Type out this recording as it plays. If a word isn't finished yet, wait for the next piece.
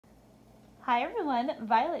Hi everyone,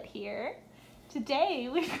 Violet here. Today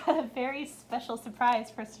we've got a very special surprise.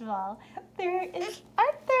 First of all, there is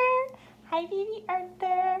Arthur. Hi baby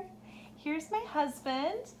Arthur. Here's my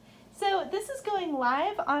husband. So this is going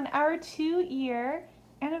live on our 2-year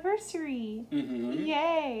anniversary.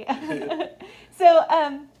 Yay. So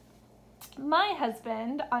my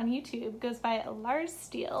husband on YouTube goes by Lars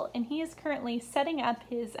Steele, and he is currently setting up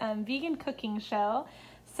his vegan cooking show.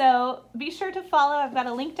 So be sure to follow. I've got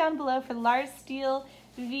a link down below for Lars Steele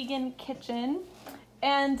Vegan Kitchen.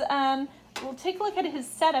 And we'll take a look at his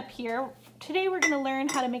setup here. Today we're going to learn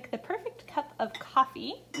how to make the perfect cup of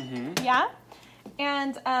coffee. Yeah?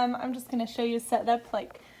 And I'm just going to show you a setup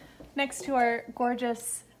like next to our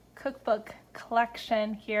gorgeous cookbook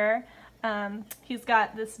collection here. He's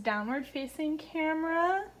got this downward facing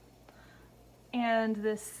camera and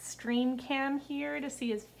this stream cam here to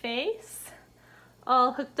see his face,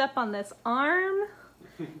 all hooked up on this arm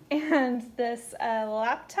and this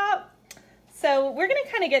laptop. So we're gonna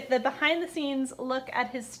kind of get the behind the scenes look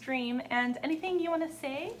at his stream. And anything you want to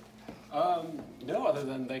say? No, other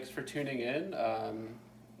than thanks for tuning in.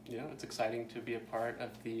 You know, it's exciting to be a part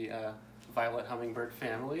of the Violet Hummingbird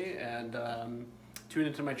family, and tune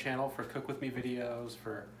into my channel for cook with me videos,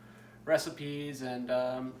 for recipes,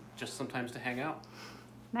 and just sometimes to hang out.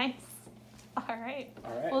 Nice. All right.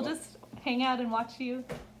 All right. We'll just hang out and watch you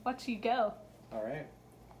go. All right.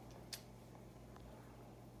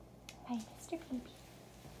 Hi, Mr. Baby.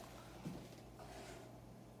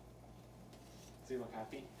 Does he look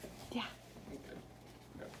happy? Yeah. Good.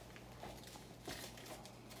 Good.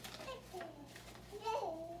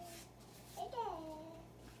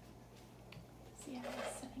 See how I'm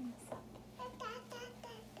setting this up.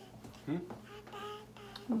 Hmm?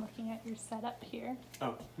 I'm looking at your setup here.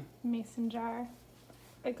 Oh. Mason jar.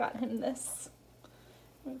 I got him this.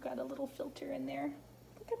 We've got a little filter in there.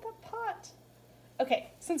 Look at that pot.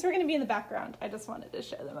 Okay, since we're going to be in the background, I just wanted to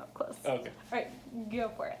show them up close. Okay. All right, go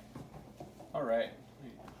for it. All right.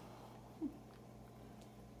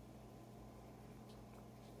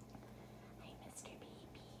 Hi, Mr.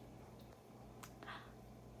 Baby.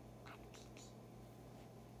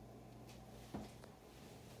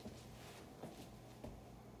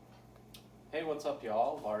 Hey, what's up,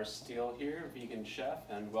 y'all? Lars Steele here, vegan chef,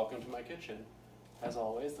 and welcome to my kitchen. As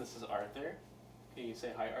always, this is Arthur. Can you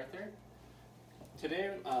say hi, Arthur?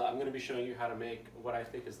 Today, I'm going to be showing you how to make what I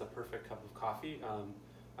think is the perfect cup of coffee.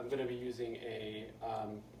 I'm going to be using a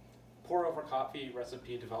pour-over coffee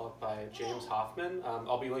recipe developed by James Hoffman.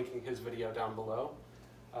 I'll be linking his video down below.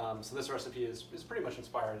 So this recipe is pretty much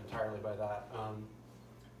inspired entirely by that.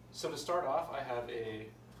 So to start off, I have a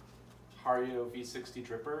Hario V60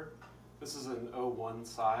 dripper. This is an 01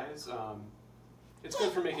 size. It's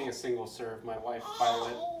good for making a single serve. My wife,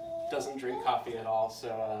 Violet, doesn't drink coffee at all,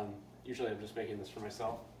 so usually I'm just making this for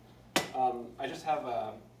myself. I just have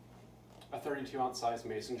a 32-ounce size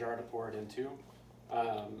mason jar to pour it into.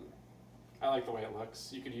 I like the way it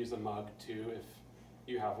looks. You could use a mug too if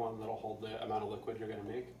you have one that'll hold the amount of liquid you're going to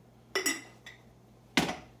make.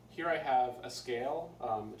 Here I have a scale,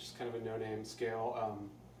 which is kind of a no-name scale.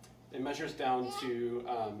 It measures down to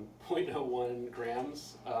 0.01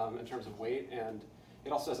 grams in terms of weight, and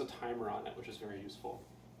it also has a timer on it, which is very useful.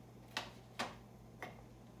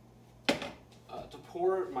 To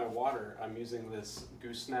pour my water, I'm using this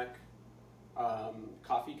gooseneck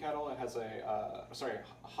coffee kettle. It has a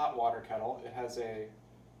hot water kettle. It has a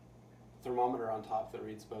thermometer on top that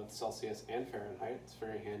reads both Celsius and Fahrenheit. It's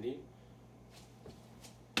very handy.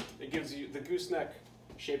 It gives you the gooseneck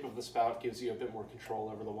shape of the spout gives you a bit more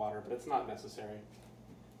control over the water, but it's not necessary.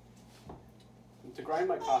 To grind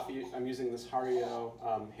my coffee, I'm using this Hario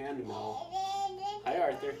hand mill. Hi,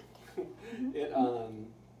 Arthur. It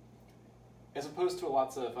as opposed to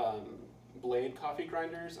lots of blade coffee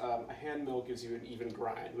grinders, a hand mill gives you an even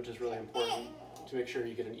grind, which is really important to make sure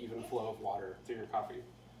you get an even flow of water through your coffee.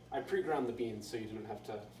 I pre-ground the beans so you didn't have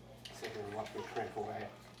to sit here and watch me crank away.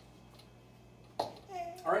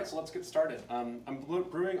 All right, so let's get started. I'm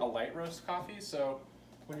brewing a light roast coffee, so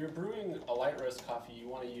when you're brewing a light roast coffee, you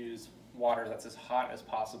want to use water that's as hot as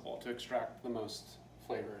possible to extract the most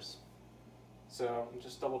flavors. So I'm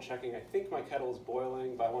just double checking. I think my kettle is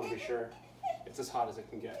boiling, but I want to be sure it's as hot as it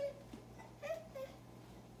can get.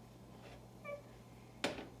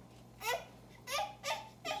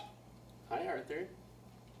 Hi, Arthur.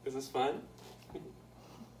 Is this fun?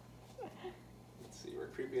 Let's see, we're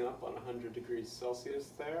creeping up on 100 degrees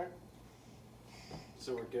Celsius there.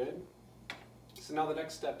 So we're good. So now the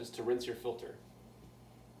next step is to rinse your filter.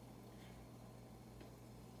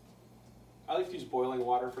 I like to use boiling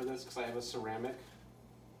water for this because I have a ceramic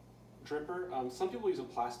dripper. Some people use a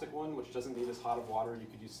plastic one, which doesn't need as hot of water. You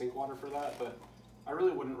could use sink water for that, but I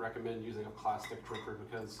really wouldn't recommend using a plastic dripper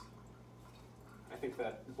because I think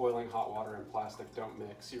that boiling hot water and plastic don't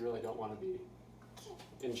mix. You really don't want to be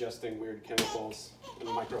ingesting weird chemicals and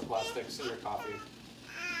microplastics in your coffee.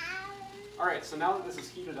 All right, so now that this is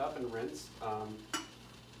heated up and rinsed, I'm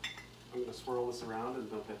going to swirl this around and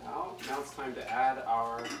dump it out. Now it's time to add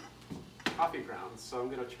our coffee grounds. So I'm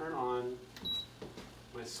going to turn on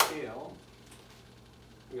my scale.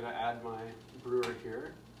 I'm going to add my brewer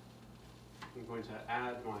here. I'm going to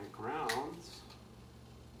add my grounds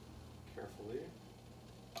carefully.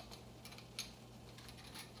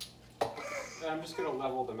 And I'm just going to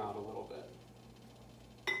level them out a little bit.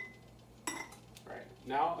 All right,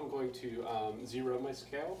 now I'm going to zero my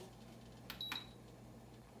scale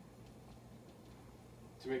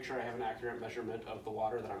to make sure I have an accurate measurement of the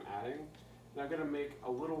water that I'm adding. And I'm going to make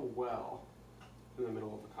a little well in the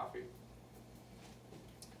middle of the coffee.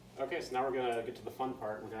 Okay, so now we're going to get to the fun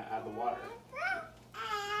part. We're going to add the water.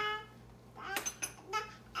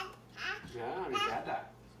 Yeah, I'm glad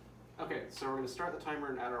that. Okay, so we're going to start the timer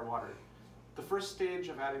and add our water. The first stage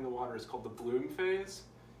of adding the water is called the bloom phase,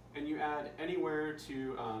 and you add anywhere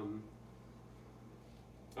to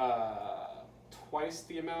twice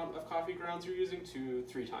the amount of coffee grounds you're using to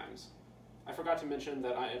 3 times. I forgot to mention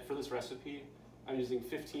that for this recipe, I'm using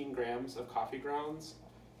 15 grams of coffee grounds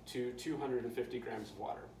to 250 grams of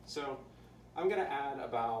water. So I'm going to add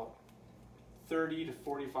about 30 to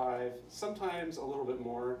 45, sometimes a little bit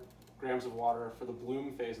more, grams of water for the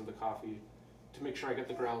bloom phase of the coffee to make sure I get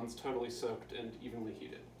the grounds totally soaked and evenly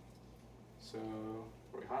heated. So,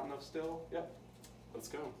 are we hot enough still? Yep, let's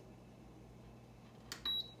go.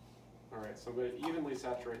 All right, so I'm going to evenly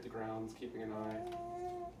saturate the grounds, keeping an eye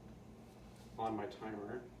on my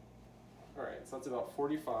timer. All right, so that's about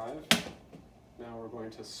 45. Now we're going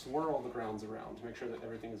to swirl the grounds around to make sure that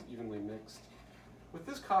everything is evenly mixed. With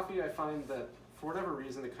this coffee, I find that for whatever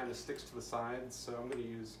reason, it kind of sticks to the sides, so I'm going to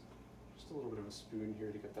use just a little bit of a spoon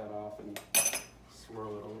here to get that off and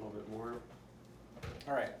swirl it a little bit more.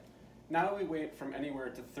 All right, now we wait from anywhere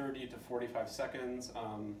to 30 to 45 seconds.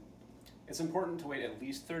 It's important to wait at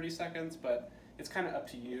least 30 seconds, but it's kind of up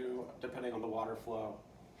to you, depending on the water flow,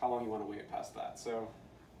 how long you want to wait past that. So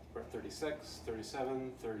we're at 36,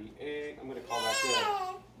 37, 38. I'm going to call that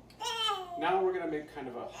good. Now we're going to make kind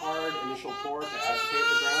of a hard initial pour to agitate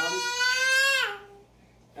the grounds,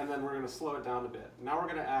 and then we're going to slow it down a bit. Now we're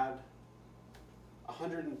going to add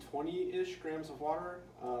 120-ish grams of water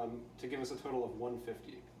to give us a total of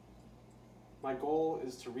 150. My goal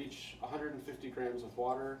is to reach 150 grams of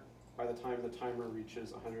water by the time the timer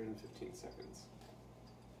reaches 115 seconds.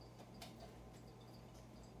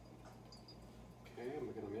 Okay, I'm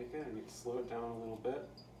going to make it. I need to slow it down a little bit.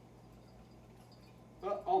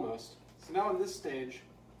 Oh, almost. So now in this stage,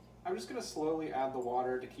 I'm just going to slowly add the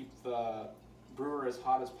water to keep the brewer as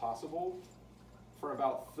hot as possible for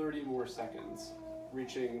about 30 more seconds,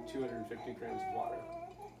 reaching 250 grams of water.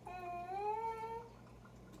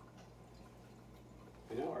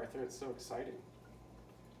 I know, Arthur, it's so exciting.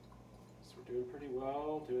 So we're doing pretty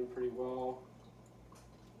well, doing pretty well.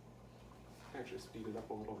 Actually speed it up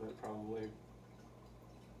a little bit, probably.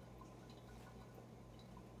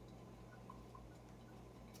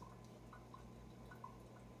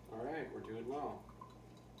 All right, we're doing well.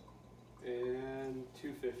 And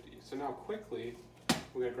 250. So now quickly, I'm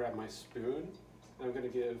going to grab my spoon, and I'm going to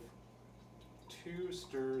give 2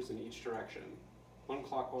 stirs in each direction. One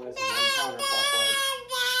clockwise and one counterclockwise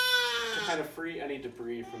to kind of free any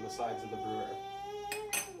debris from the sides of the brewer.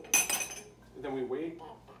 And then we wait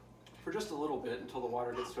for just a little bit until the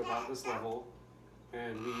water gets to about this level,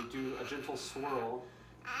 and we do a gentle swirl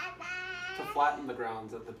to flatten the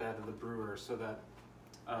grounds at the bed of the brewer so that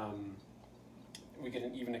we get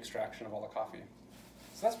an even extraction of all the coffee.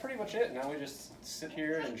 So that's pretty much it. Now we just sit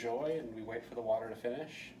here and enjoy, and we wait for the water to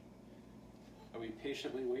finish. And we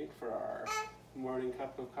patiently wait for our morning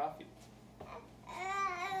cup of coffee.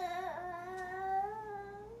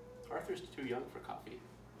 Arthur's too young for coffee.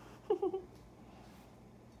 What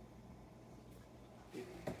do you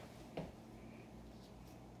think?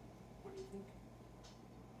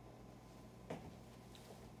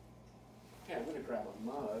 Okay, I'm going to grab a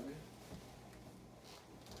mug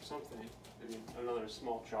or something. Maybe another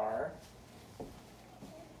small jar. As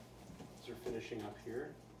we're finishing up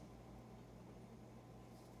here.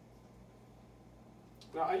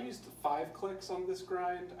 Now I used 5 clicks on this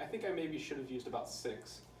grind. I think I maybe should have used about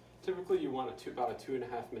 6. Typically you want about a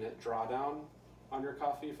 2.5 minute drawdown on your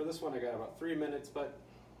coffee. For this one I got about 3 minutes, but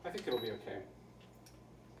I think it'll be okay.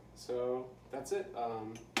 So that's it.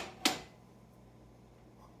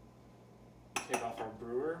 take off our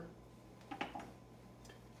brewer.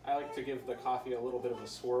 I like to give the coffee a little bit of a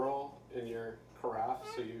swirl in your carafe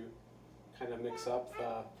so you kind of mix up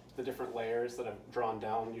the different layers that I've drawn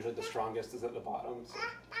down. Usually the strongest is at the bottom. So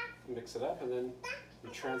mix it up and then you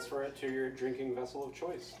transfer it to your drinking vessel of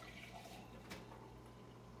choice.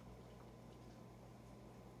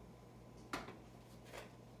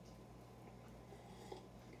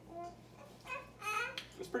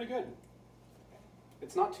 It's pretty good.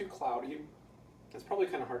 It's not too cloudy. It's probably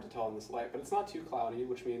kind of hard to tell in this light, but it's not too cloudy,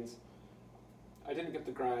 which means I didn't get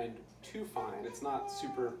the grind too fine. It's not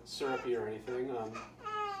super syrupy or anything.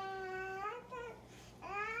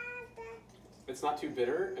 It's not too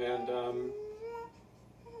bitter, and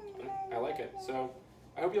I like it. So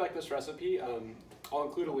I hope you like this recipe. I'll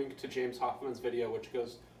include a link to James Hoffman's video, which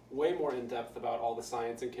goes way more in depth about all the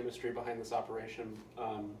science and chemistry behind this operation.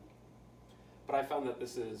 But I found that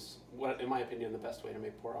this is, in my opinion, the best way to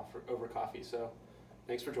make pour-over coffee. So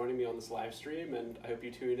thanks for joining me on this live stream, and I hope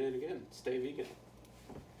you tune in again. Stay vegan.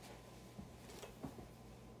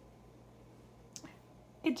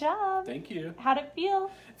 Good job. Thank you. How'd it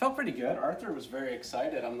feel? It felt pretty good. Arthur was very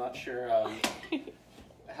excited. I'm not sure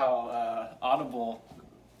how audible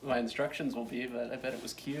my instructions will be, but I bet it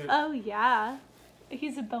was cute. Oh, yeah.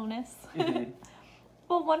 He's a bonus. Mm-hmm.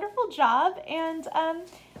 Well, wonderful job. And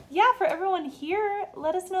yeah, for everyone here,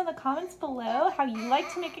 let us know in the comments below how you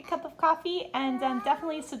like to make a cup of coffee, and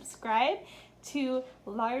definitely subscribe to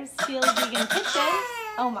Lars Steele's Vegan Kitchen.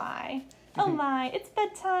 Oh my. Oh my, it's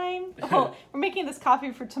bedtime. Oh, we're making this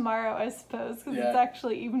coffee for tomorrow, I suppose, because it's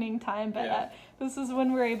actually evening time, but this is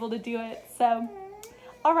when we're able to do it. So,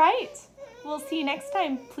 all right. We'll see you next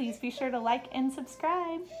time. Please be sure to like and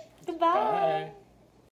subscribe. Goodbye. Bye.